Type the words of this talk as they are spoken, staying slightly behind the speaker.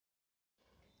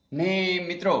ને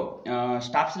મિત્રો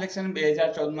staff selection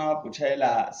 2014 માં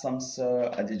પૂછાયેલા सम्स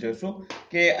આજે જોઈશું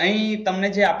કે અહીં તમને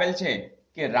જે આપેલ છે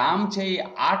કે રામ છે એ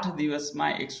 8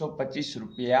 દિવસમાં 125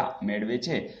 રૂપિયા મેળવે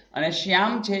છે અને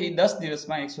શ્યામ છે એ 10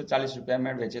 દિવસમાં 140 રૂપિયા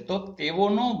મેળવે છે, તો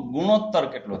તેઓનો ગુણોત્તર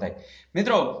કેટલો થાય?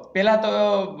 મિત્રો પહેલા તો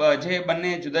જે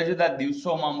બંને જુદા જુદા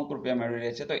દિવસોમાં અમુક રૂપિયા મેળવી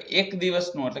રહ્યા છે તો એક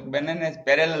દિવસનું એટલે બંનેને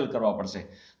પેરેલલ કરવા પડશે.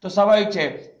 તો સ્વાભાવિક છે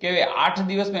કે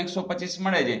 8 દિવસમાં 125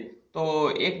 મળે છે તો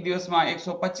એક દિવસમાં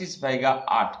 125 ભાગ્યા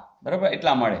 8 બરાબર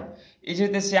એટલા મળે. એ જ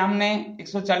રીતે શ્યામને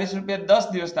 140 રૂપિયા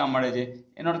 10 દિવસના મળે છે,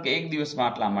 એનો અર્થ કે એક દિવસમાં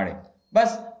આટલા મળે.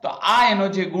 બસ, તો આ એનો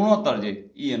જે ગુણોત્તર છે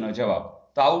એ એનો જવાબ.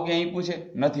 તો આવું ક્યાંય પૂછે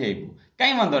નથી આપ્યું,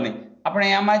 કઈ વાંધો નહીં. આપણે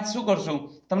આમાં શું કરશું,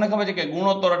 તમને ખબર છે કે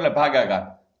ગુણોત્તર એટલે ભાગાકાર.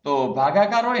 તો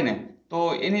ભાગાકાર હોય ને તો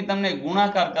એની તમને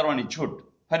ગુણાકાર કરવાની છૂટ.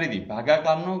 ફરીથી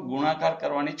ભાગાકારનો ગુણાકાર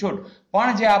કરવાની છૂટ,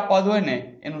 પણ જે આ પદ હોય ને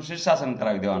એનું શીર્ષાસન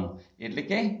કરાવી દેવાનું, એટલે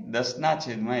કે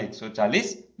 10/140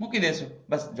 મૂકી દેશું.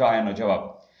 બસ, જો આ એનો જવાબ.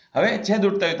 હવે છેદ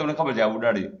ઉડતા હોય તમને ખબર છે, આ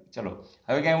ઉડાડી. ચલો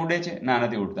હવે ક્યાંય ઉડે છે? ના,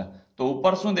 નથી ઉડતા. તો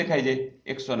ઉપર શું દેખાય છે?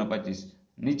 125.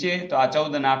 નીચે તો આ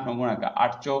 14 અને 8 નો ગુણાકાર,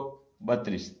 8 ચોક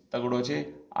 32, તગડો છે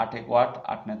 8 1 8,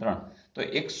 8 ને 3, તો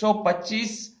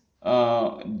 125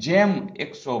 જેમ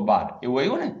 112 એવું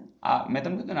આવ્યું ને. આ મેં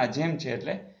તમને કીધું ને આ જેમ છે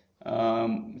એટલે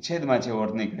છેદમાં છે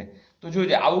અર્થ નીકળે. તો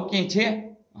જોજો આવું ક્યાંય છે?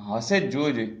 હશે જ,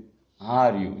 જોજો. હા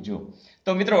રહ્યું, જો. તો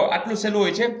મિત્રો આટલું સહેલું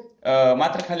હોય છે,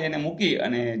 માત્ર ખાલી એને મૂકી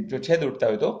અને જો છેદ ઉડતા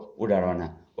હોય તો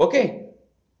ઉડાડવાના. ઓકે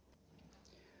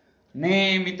ને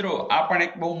મિત્રો આ પણ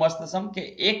એક બહુ મસ્ત સમ કે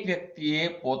એક વ્યક્તિએ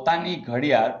પોતાની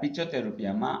ઘડિયાળ 75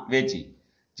 રૂપિયામાં વેચી,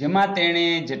 જેમાં તેણે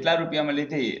જેટલા રૂપિયામાં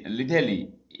લીધેલી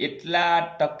એટલા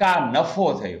ટકા નફો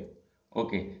થયો.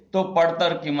 ઓકે, તો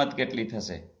પડતર કિંમત કેટલી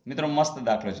થશે? મિત્રો મસ્ત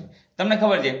દાખલો છે. તમને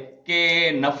ખબર છે કે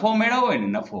નફો મેળવવો હોય ને,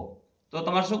 નફો, તો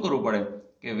તમારે શું કરવું પડે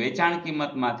કે વેચાણ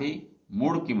કિંમતમાંથી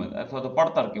મૂળ કિંમત અથવા તો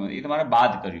પડતર કિંમત એ તમારે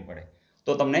બાદ કરવી પડે,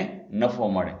 તો તમને નફો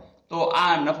મળે. તો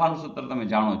આ નફાનું સૂત્ર તમે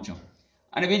જાણો જ છો.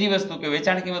 અને બીજી વસ્તુ કે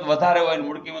વેચાણ કિંમત વધારે હોય અને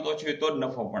મૂળ કિંમત ઓછી હોય તો જ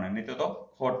નફો પડે, નહીં તો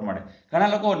ખોટ મળે.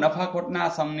 ઘણા લોકો નફા ખોટના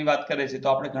સમની વાત કરે છે, તો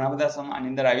આપણે ઘણા બધા સમ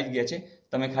આની અંદર આવી જ ગયા છે.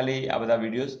 તમે ખાલી આ બધા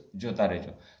વિડીયોઝ જોતા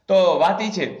રહેજો. તો વાત એ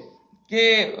છે કે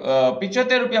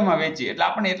 75 રૂપિયામાં વેચી એટલે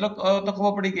આપણને એટલો તો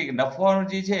ખબર પડી કે નફો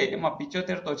જે છે એમાં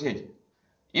 75 તો છે જ,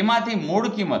 એમાંથી મૂળ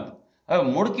કિંમત. હવે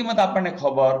મૂળ કિંમત આપણને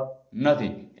ખબર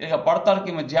નથી, એટલે કે પડતર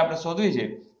કિંમત જે આપણે શોધવી છે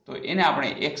તો એને આપણે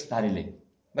x ધારી લઈએ.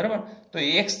 બરાબર, તો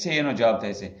x છે એનો જવાબ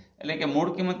થશે, એટલે કે મૂળ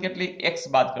કિંમત કેટલી? x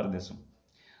બાદ કરી દેશું.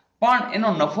 પણ એનો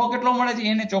નફો કેટલો મળે છે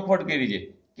એને ચોખવટ કરી છે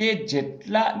કે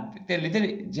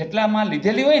જેટલામાં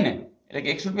લીધેલી હોય ને, એટલે કે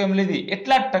 1 રૂપિયામાં લીધી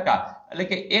એટલા જ ટકા, એટલે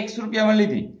કે 1 રૂપિયામાં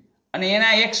લીધી અને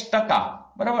એના x%,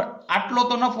 બરાબર, આટલો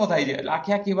તો નફો થાય છે. એટલે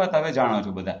આખી વાત હવે જાણો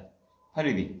છો બધા.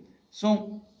 ફરીથી શું?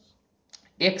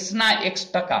 x ના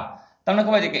x%. તમને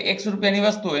ખબર છે કે 1 રૂપિયાની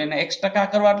વસ્તુ એને x%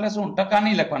 કરવા એટલે શું? ટકા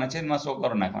નહીં લખવાના, છેદમાં 100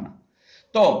 કરી નાખવાના.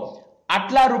 તો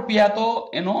આટલા રૂપિયા તો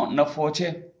એનો નફો છે.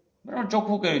 બરાબર,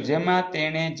 ચોખ્ખું કર્યું. જેમાં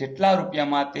તેણે જેટલા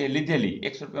રૂપિયામાં તે લીધેલી,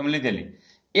 1 રૂપિયામાં લીધેલી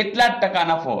એટલા જ ટકા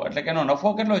નફો, એટલે કે એનો નફો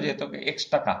કેટલો છે? તો કે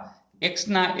x%. x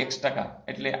ના x%,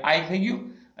 એટલે આ થઈ ગયું.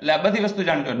 એટલે આ બધી વસ્તુ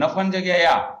જાણજો. નફાની જગ્યાએ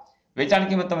આ વેચાણ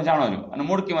કિંમત તમે જાણો છો અને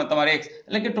મૂળ કિંમત તમારે x,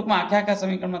 એટલે કે ટૂંકમાં આખા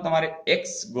સમીકરણમાં તમારે x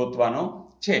ગોતવાનો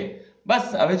છે. બસ,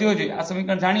 હવે જોજો આ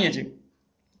સમીકરણ જાણીએ છીએ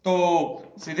તો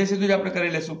સીધું જ આપણે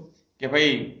કરી લેશું કે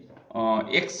ભાઈ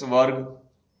x વર્ગ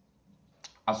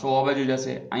આ 100 આ બાજુ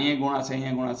જશે, અહીંયા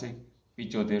ગુણાશે,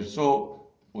 75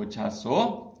 ઓછા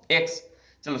 100x.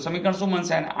 ચલો સમીકરણ શું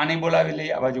બનશે? આને બોલાવી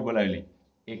લઈએ, આ બાજુ બોલાવી લઈએ.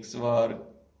 x વર્ગ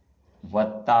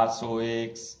વત્તા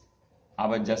 100x, આ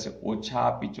બાજુ જશે ઓછા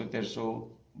 7500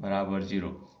 બરાબર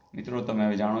 0. મિત્રો તમે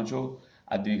હવે જાણો છો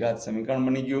આ દ્વિઘાત સમીકરણ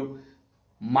બની ગયું.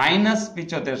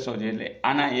 -7500 છે, એટલે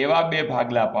આના એવા બે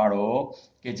ભાગલા પાડો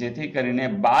કે જેથી કરીને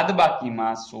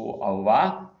બાદબાકીમાં 100 આવવા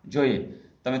જોઈએ.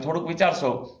 તમે થોડુંક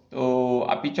વિચારશો તો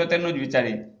આ 75 નું જ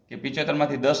વિચારી કે 75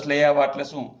 માંથી 10 લઈ આવવા એટલે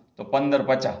શું? તો 15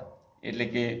 50, એટલે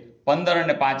કે 15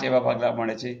 અને 5 એવા ભાગલા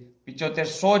મળે છે. 75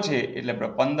 100 છે એટલે આપણે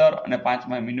 15 અને 5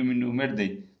 માં મીંડું ઉમેરી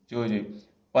દઈ. જોજો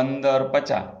 15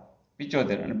 50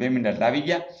 75 અને 2 મિનિટ એટલે આવી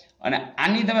ગયા. અને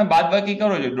આની તમે બાદબાકી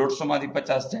કરો છો, 150 માંથી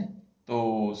 50 જાય તો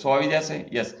 100 આવી જશે.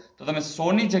 યસ, તો તમે 100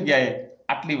 ની જગ્યાએ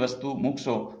આટલી વસ્તુ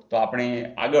મૂકશો તો આપણે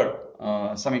આગળ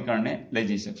સમીકરણને લઈ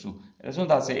જઈ શકશું. એટલે શું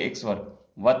થશે? x વર્ગ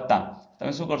વત્તા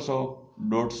તમે શું કરશો?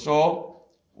 150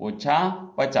 ઓછા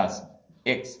 50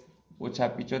 x ઓછા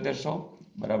 7500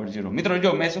 બરાબર 0. મિત્રો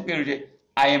જો મેં શું કર્યું છે,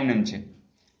 આ એમનેમ છે,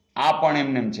 આ પણ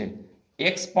એમનેમ છે,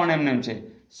 x પણ એમનેમ છે.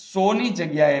 100 ની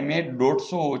જગ્યાએ મેં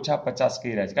 150 ઓછા 50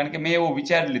 કર્યા છે, કારણ કે મેં એવું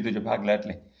વિચારી લીધું છે ભાગલા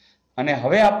એટલે. અને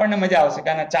હવે આપણને મજા આવશે કે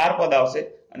આના 4 પદ આવશે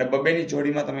અને બબેની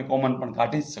જોડીમાં તમે કોમન પણ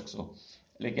કાઢી જ શકશો.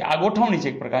 એટલે કે આ ગોઠવણી છે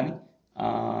એક પ્રકારની.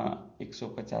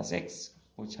 150x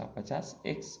ઓછા 50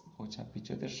 x ઓછા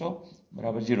 7500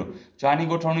 બરાબર 0. જો આની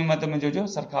ગોઠવણીમાં તમે જોજો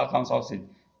સરખા અકાઉન્ટ આવશે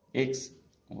x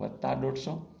વત્તા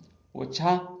 150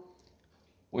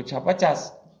 ઓછા 50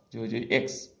 જોજો x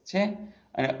છે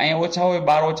અને અહીંયા ઓછા હોય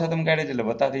 12 ઓછા તમે કાઢે છે એટલે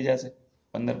વત્તા થઈ જશે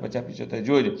 15 50 75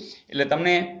 જોજો. એટલે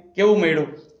તમને કેવું મળ્યું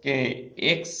કે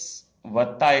x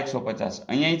વત્તા 150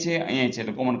 અહીંયા છે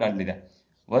એટલે કોમન કાઢી લીધા.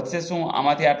 વધશે શું?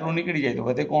 આમાંથી આટલું નીકળી જાય તો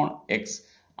વધે કોણ? x.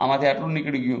 આમાંથી આટલું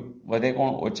નીકળી ગયું વધે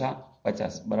કોણ? ઓછા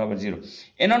 50 બરાબર 0.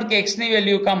 એનો અર્થ કે x ની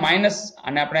વેલ્યુ કા માઇનસ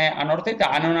અને આપણે આનો અર્થ કે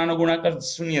આનો નાનો ગુણાકાર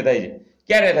શૂન્ય થાય છે.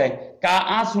 ક્યારે થાય? કા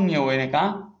આ શૂન્ય હોય ને કા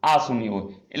આ શૂન્ય હોય.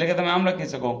 એટલે કે તમે આમ લખી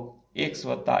શકો x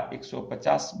વત્તા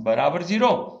 150 બરાબર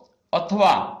 0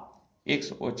 અથવા x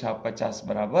ઓછા 50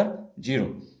 બરાબર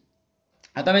 0.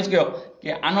 આ તમે જ કહો કે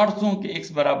આનો અર્થ શું કે x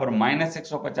બરાબર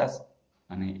 -150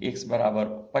 અને x બરાબર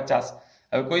 50.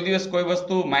 હવે કોઈ દિવસ કોઈ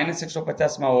વસ્તુ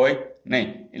 -150 માં હોય નહીં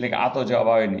એટલે કે આ તો જવાબ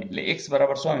આવે નહીં એટલે x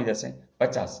બરાબર શું આવી જશે?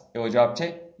 50. એવો જવાબ છે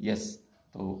યસ.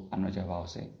 તો આનો જવાબ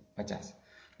આવશે 50.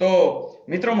 તો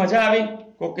મિત્રો મજા આવી?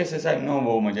 કોક કહેશે સાહેબ ન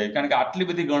બહુ મજા આવી કારણ કે આટલી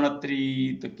બધી ગણતરી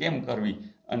તો કેમ કરવી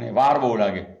અને વાર બહુ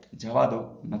લાગે. જવા દો,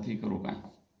 નથી કરવું કાંઈ.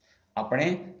 આપણે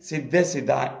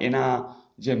સીધા એના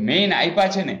જે મેઇન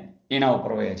આપ્યા છે ને એના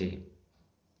ઉપર વયા જઈએ.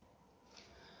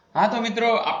 હા તો મિત્રો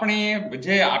આપણે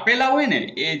જે આપેલા હોય ને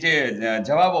એ જે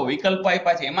જવાબો વિકલ્પો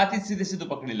આપ્યા છે એમાંથી સીધું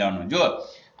પકડી લેવાનું. જો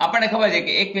આપણને ખબર છે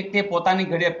કે એક વ્યક્તિએ પોતાની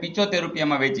ઘડિયાળ 75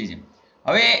 રૂપિયામાં વેચી છે.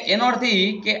 હવે એનો અર્થ એ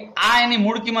કે આ એની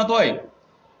મૂળ કિંમત હોય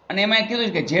અને એમાં કીધું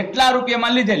છે કે જેટલા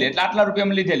રૂપિયામાં લીધેલી એટલે આટલા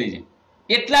રૂપિયામાં લીધેલી છે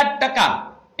એટલા ટકા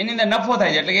એની અંદર નફો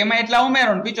થાય છે એટલે કે એમાં એટલા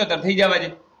ઉમેરો ને 75 થઈ જવા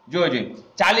છે. જોજો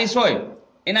 40 હોય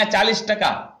એના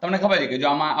 40% તમને ખબર છે કે જો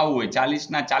આમાં આવું હોય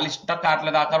 40 ના 40%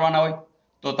 એટલે આ કરવાના હોય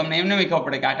તો તમને એમને બી ખબર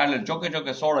પડે કે આ કાઢલે ચોકે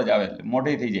 16 જ આવે એટલે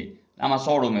મોઢી થઈ જાય. આમાં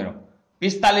 16 ઉમેરો.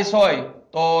 45 હોય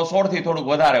તો 16 થી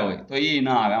થોડુંક વધારે હોય તો એ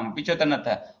ના આવે. આમાં 75 ન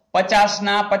થાય. 50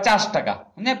 ના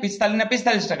 50% ને 45 ના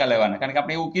 45% લેવાના કારણ કે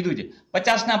આપણે એવું કીધું છે.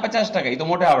 50 ના 50% એ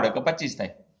તો મોઢે આવડે કે 25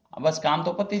 થાય. બસ કામ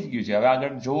તો પતી જ ગયું છે. હવે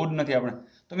આગળ જોવું જ નથી આપણે.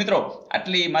 તો મિત્રો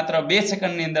આટલી માત્ર 2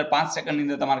 સેકન્ડની અંદર 5 સેકન્ડની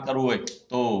અંદર તમારે કરવું હોય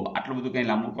તો આટલું બધું કંઈ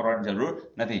લાંબુ કરવાની જરૂર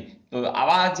નથી. તો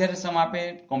આવા જ્યારે સમ આપે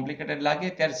કોમ્પ્લિકેટેડ લાગે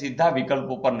ત્યારે સીધા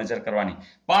વિકલ્પો પર નજર કરવાની.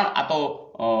 પણ આ તો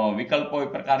વિકલ્પો એ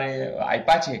પ્રકારે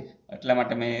આપ્યા છે એટલા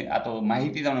માટે મેં આ તો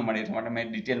માહિતી તમને મળી એટલા માટે મેં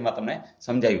ડિટેલમાં તમને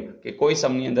સમજાવ્યું કે કોઈ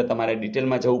સમની અંદર તમારે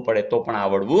ડિટેલમાં જવું પડે તો પણ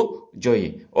આવડવું જોઈએ.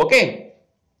 ઓકે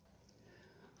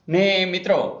ને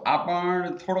મિત્રો આ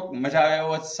પણ થોડોક મજા આવે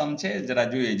એવો સમ છે, જરા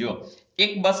જોઈએ. જો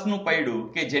એક બસનું પૈડું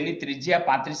કે જેની ત્રિજ્યા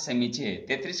 35 સેમી છે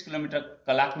 33 કિલોમીટર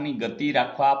કલાકની ગતિ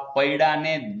રાખવા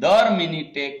પૈડાને દર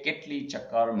મિનિટે કેટલી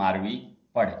ચક્કર મારવી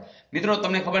પડે? મિત્રો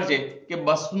તમને ખબર છે કે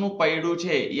બસનું પૈડું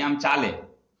છે એ આમ ચાલે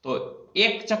તો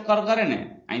એક ચક્કર કરે ને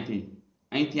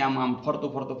અહીંથી આમ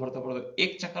ફરતું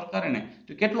એક ચક્કર કરે ને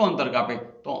તો કેટલું અંતર કાપે?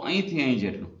 તો અહીંથી અહીં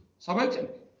જેટલું. સ્વાભાવિક છે ને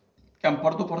કે આમ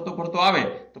ફરતું આવે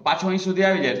તો પાછું અહીં સુધી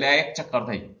આવી જાય એટલે આ એક ચક્કર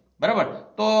થઈ. બરાબર?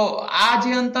 તો આ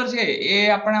જે અંતર છે એ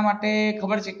આપણા માટે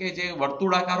ખબર છે કે જે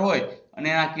વર્તુળાકાર હોય અને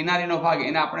એના કિનારીનો ભાગ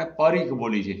એને આપણે પરિઘ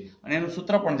બોલી છે અને એનું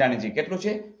સૂત્ર પણ જાણીએ છીએ. કેટલું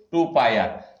છે? 2πr.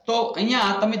 તો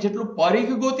અહીંયા તમે જેટલું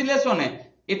પરિઘ ગોતી લેશો ને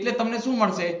એટલે તમને શું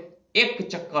મળશે? એક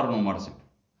ચક્કરનું મળશે.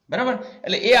 બરાબર?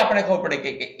 એટલે એ આપણે ખબર પડે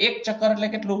કે એક ચક્કર એટલે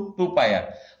કેટલું? 2πr.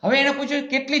 હવે એને પૂછ્યું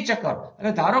કેટલી ચક્કર?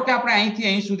 એટલે ધારો કે આપણે અહીંથી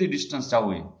અહીં સુધી ડિસ્ટન્સ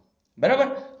જવું છે. બરાબર?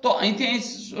 તો અહીંથી અહીં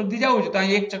સુધી જવું છે તો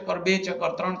અહીં 1 ચક્કર 2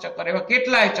 ચક્કર 3 ચક્કર એવા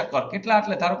કેટલાય ચક્કર. કેટલા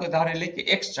એટલે ધારો કે ધારે લઈ કે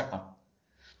x ચક્કર.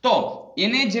 તો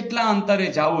એને જેટલા અંતરે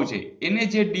જવું છે એને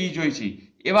જે d જોઈ છે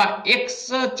એવા x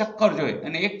ચક્કર જોઈએ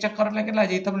અને 1 ચક્કર એટલે કેટલા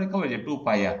છે એ તમને ખબર છે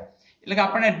 2πr. એટલે કે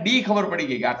આપણને d ખબર પડી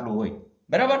ગઈ કે આટલું હોય.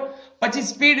 બરાબર? પછી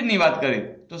સ્પીડની વાત કરી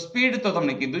તો સ્પીડ તો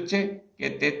તમને કીધું જ છે કે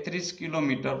 33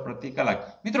 કિલોમીટર પ્રતિ કલાક.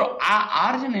 મિત્રો આ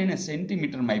r છે ને એને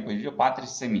સેન્ટીમીટરમાં આપ્યું છે. જો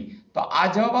 35 સેમી તો આ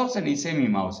જવાબ આવશે ને એ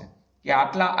સેમીમાં આવશે કે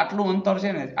આટલું અંતર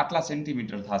છે ને આટલા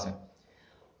સેન્ટીમીટર થશે.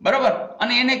 બરાબર?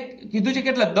 અને એને કીધું છે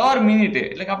કેટલા? દર મિનિટે.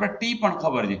 એટલે કે આપણે t પણ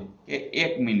ખબર છે કે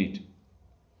 1 મિનિટ.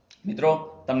 મિત્રો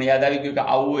તમને યાદ આવી ગયું કે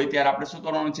આવું હોય ત્યારે આપણે શું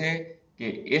કરવાનું છે કે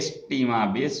ST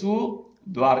માં બેસવું,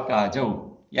 દ્વારકા જવું.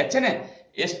 યાદ છે ને?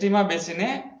 ST માં બેસીને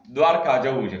દ્વારકા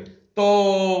જવું છે. તો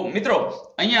મિત્રો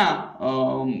અહીંયા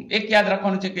એક યાદ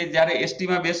રાખવાનું છે કે જ્યારે ST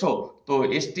માં બેસો તો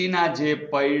ST ના જે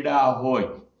પૈડા હોય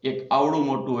એક આવડું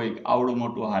મોટું હોય, આવડું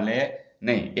મોટું હાલે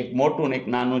નહીં. એક મોટું ને એક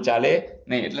નાનું ચાલે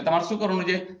નહીં. એટલે તમારે શું કરવાનું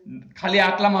છે? ખાલી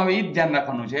આટલામાં હવે એ જ ધ્યાન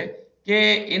રાખવાનું છે કે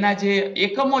એના જે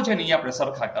એકમો છે ને એ આપણે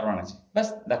સરખા કરવાના છે. બસ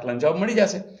દાખલાનો જવાબ મળી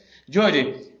જશે. જોજો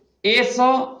s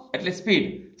એટલે સ્પીડ.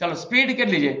 ચાલો સ્પીડ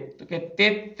કેટલી છે? તો કે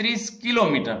 33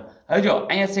 કિલોમીટર. હવે જો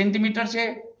અહીંયા સેન્ટીમીટર છે,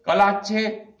 કલાક છે,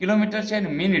 કિલોમીટર છે અને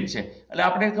મિનિટ છે. એટલે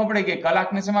આપણે ખબર પડે કે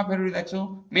કલાકને શેમાં ફેરવી નાખશું?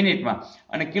 મિનિટમાં.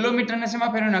 અને કિલોમીટરને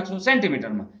શેમાં ફેરવી નાખશું?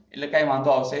 સેન્ટીમીટરમાં. એટલે કઈ વાંધો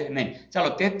આવશે નહીં. ચાલો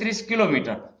 33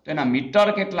 કિલોમીટર તો એના મીટર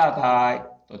કેટલા થાય?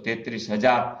 તો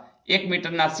 33,000. 1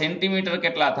 મીટરના સેન્ટીમીટર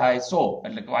કેટલા થાય? 100,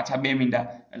 એટલે કે પાછા 2 મીંડા.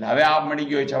 એટલે હવે આ મળી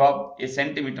ગયો જવાબ, એ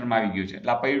સેન્ટીમીટરમાં આવી ગયું છે,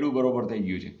 એટલે આ પૈડું બરોબર થઈ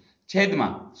ગયું છે.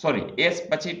 છેદમાં સોરી એસ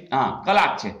પછી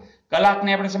કલાક છે. કલાકને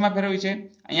આપણે શેમાં ફેરવી છે?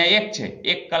 અહીંયા 1 છે,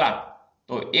 1 કલાક.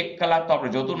 તો 1 કલાક તો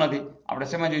આપણે જોતું નથી, આપણે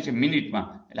શેમાં જોયું છે? મિનિટમાં.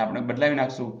 એટલે આપણે બદલાવી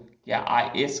નાખશું કે આ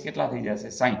એસ કેટલા થઈ જશે?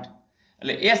 60.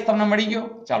 એટલે એસ તમને મળી ગયો.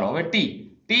 ચાલો હવે ટી.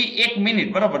 ટી 1 મિનિટ,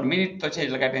 બરોબર, મિનિટ તો છે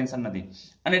એટલે કાંઈ ટેન્શન નથી.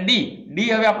 અને ડી, ડી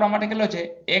હવે આપણા માટે કેટલો છે?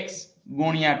 x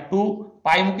ગુણ્યા 2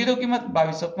 પાઈ મૂકી દો કિંમત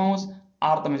 22/7,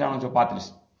 આર તમે જાણો છો 35.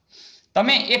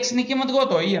 તમે x ની કિંમત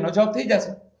ગોતો, એનો જવાબ થઈ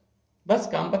જશે. બસ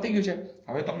કામ પતી ગયું છે.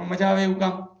 હવે તમને મજા આવે એવું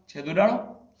કામ છેદ ઉડાડો.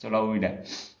 ચલો ઉડા.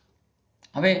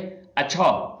 હવે આ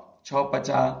 6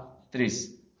 5 30,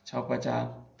 6 5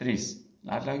 30,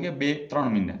 આટલા ગયા 2 3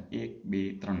 મીંડા, 1 2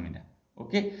 3 મીંડા.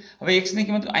 ઓકે. હવે x ની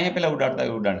કિંમત અહીંયા પેલા ઉડાડતા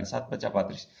હોય ઉડાડને 7 5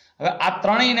 35. હવે આ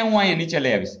ત્રણેયને હું અહીંયા નીચે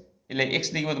લઈ આવીશ, એટલે x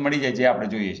ની કિંમત મળી જાય જે આપણે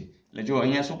જોઈએ છે. એટલે જો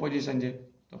અહીંયા શું પોઝિશન છે?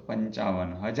 તો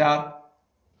 55,000.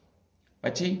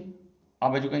 પછી આ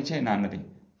બાજુ કઈ છે? ના, નથી.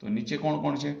 તો નીચે કોણ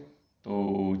કોણ છે? તો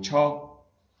 6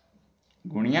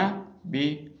 ગુણ્યા 2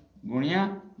 ગુણ્યા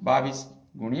 22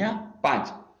 ગુણ્યા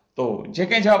 5. તો જે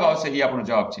કઈ જવાબ આવશે એ આપણો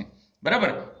જવાબ છે,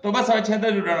 બરાબર. તો બસ હવે છેદ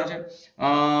જ ઉડાડો છે.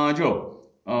 જો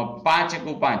 5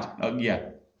 × 5 11,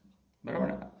 બરાબર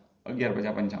ને? 11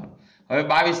 × 55. હવે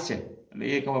 22 છે, એટલે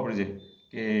એ ખબર પડશે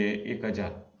કે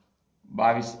 1000.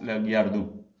 22 એટલે 11 દુ,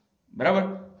 બરાબર.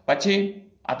 પછી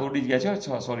આ તો ઉડી ગયા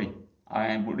છે, સોરી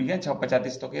આ ઉડી ગયા. 6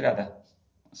 35 તો કર્યા હતા,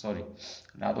 સોરી,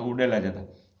 આ તો ઉડેલા જ હતા.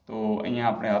 તો અહીંયા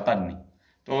આપણે હતા જ નહીં.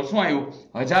 તો શું આવ્યું?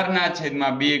 1000ના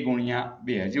છેદમાં 2 ગુણ્યા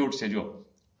 2. હજી ઉઠશે, જો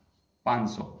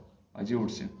 500, હજી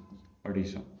ઉઠશે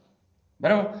 250,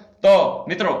 બરાબર. તો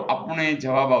મિત્રો આપણે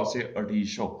જવાબ આવશે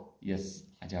 250. યસ,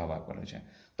 આ જવાબ આપેલો છે.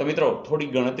 તો મિત્રો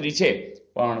થોડી ગણતરી છે,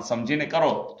 પણ સમજીને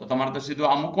કરો તો તમારે તો સીધું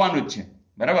આ મૂકવાનું જ છે,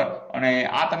 બરાબર. અને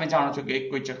આ તમે જાણો છો કે એક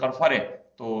કોઈ ચક્કર ફરે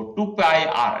તો 2πr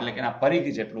એટલે કે પરિઘ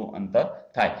જેટલું અંતર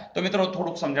થાય. તો મિત્રો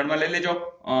થોડુંક સમજણમાં લઈ લેજો.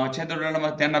 છેદ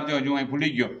ઉડાડવામાં ધ્યાન આપજો. હજુ અહીં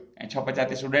ભૂલી ગયો, 6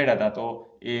 35 ઉડાડ્યા હતા, તો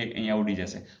એ અહીંયા ઉડી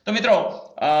જશે. તો મિત્રો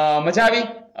મજા આવી.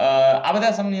 આ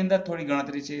બધા સમની અંદર થોડી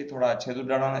ગણતરી છે, થોડા છેદ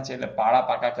ઉડાડવાના છે, એટલે પાળા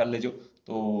પાકા કરી લેજો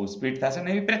તો સ્પીડ થશે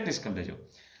ને એવી પ્રેક્ટિસ કરી લેજો.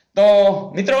 તો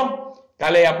મિત્રો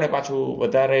કાલે આપણે પાછું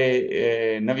વધારે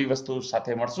નવી વસ્તુ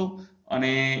સાથે મળશું.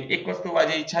 અને એક વસ્તુ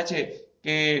આજે ઈચ્છા છે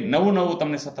કે નવું નવું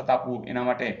તમને સતત આપવું, એના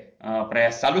માટે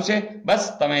પ્રયાસ ચાલુ છે. બસ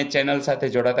તમે ચેનલ સાથે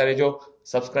જોડાતા રહેજો.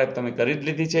 સબસ્ક્રાઇબ તમે કરી જ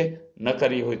લીધી છે, ન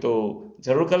કરી હોય તો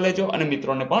જરૂર કરી લેજો, અને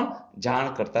મિત્રોને પણ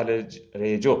જાણ કરતા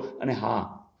રહેજો. અને હા,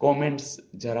 કોમેન્ટ્સ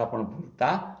જરા પણ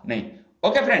ભૂલતા નહીં.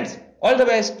 Okay friends, all the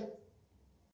best.